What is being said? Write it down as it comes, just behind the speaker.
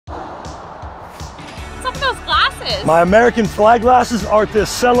glasses? My American flag glasses are to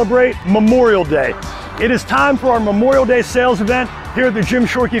celebrate Memorial Day. It is time for our Memorial Day sales event here at the Jim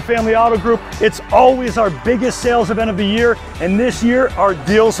Shorkey Family Auto Group. It's always our biggest sales event of the year, and this year our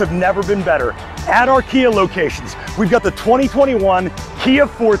deals have never been better. At our Kia locations, we've got the 2021 Kia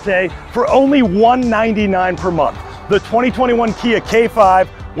Forte for only $199 per month. The 2021 Kia K5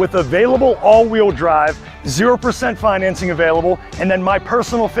 with available all-wheel drive, 0% financing available, and then my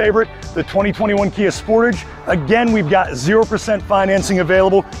personal favorite, the 2021 Kia Sportage. Again, we've got 0% financing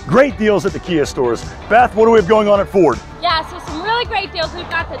available. Great deals at the Kia stores. Beth, what do we have going on at Ford? Yeah, so some really great deals. We've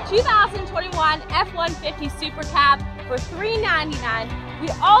got the 2021 F-150 Super Cab for $399. We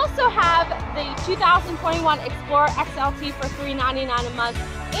also have the 2021 Explorer XLT for $399 a month.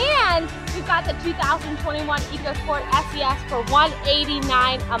 And we've got the 2021 EcoSport SES for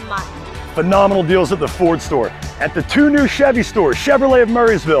 $189 a month. Phenomenal deals at the Ford store. At the two new Chevy stores, Chevrolet of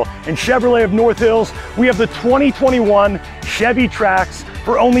Murraysville and Chevrolet of North Hills, we have the 2021 Chevy Trax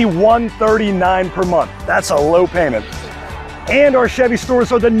for only $139 per month. That's a low payment. And our Chevy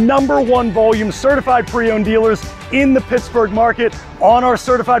stores are the #1 volume certified pre-owned dealers in the Pittsburgh market. On our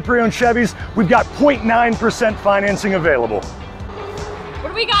certified pre-owned Chevys, we've got 0.9% financing available. What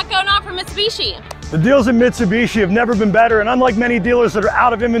do we got going on for Mitsubishi? The deals in Mitsubishi have never been better, and unlike many dealers that are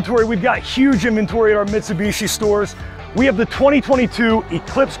out of inventory, we've got huge inventory at our Mitsubishi stores. We have the 2022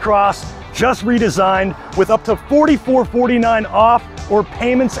 Eclipse Cross, just redesigned, with up to $44.49 off or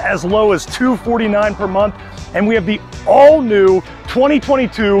payments as low as $249 per month. And we have the all-new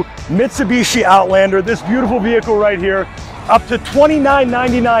 2022 Mitsubishi Outlander, this beautiful vehicle right here, up to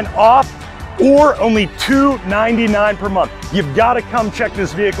 $29.99 off or only $299 per month. You've got to come check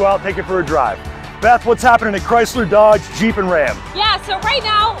this vehicle out, take it for a drive. Beth, what's happening at Chrysler, Dodge, Jeep, and Ram? Yeah, so right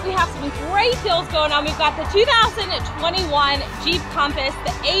now we have some great deals going on. We've got the 2021 Jeep Compass,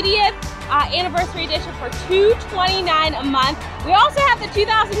 the 80th anniversary edition for $229 a month. We also have the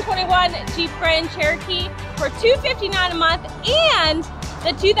 2021 Jeep Grand Cherokee for $259 a month, and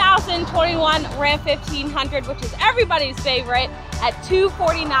the 2021 Ram 1500, which is everybody's favorite, at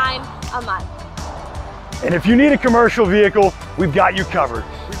 $249 a month. And if you need a commercial vehicle, we've got you covered.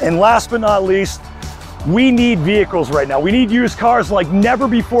 And last but not least, we need vehicles right now. We need used cars like never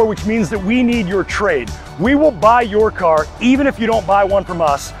before, which means that we need your trade. We will buy your car even if you don't buy one from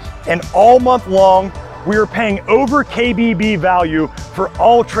us. And all month long, we are paying over KBB value for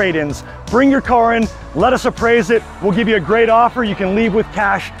all trade-ins. Bring your car in, let us appraise it. We'll give you a great offer. You can leave with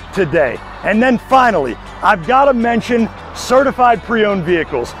cash today. And then finally, I've got to mention certified pre-owned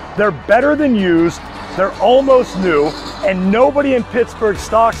vehicles. They're better than used. They're almost new, and nobody in Pittsburgh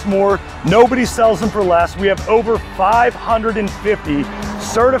stocks more. Nobody sells them for less. We have over 550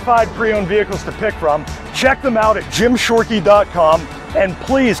 certified pre-owned vehicles to pick from. Check them out at jimshorkey.com. And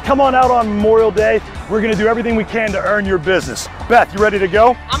please come on out on Memorial Day. We're going to do everything we can to earn your business. Beth, you ready to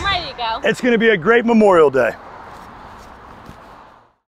go? I'm ready to go. It's going to be a great Memorial Day.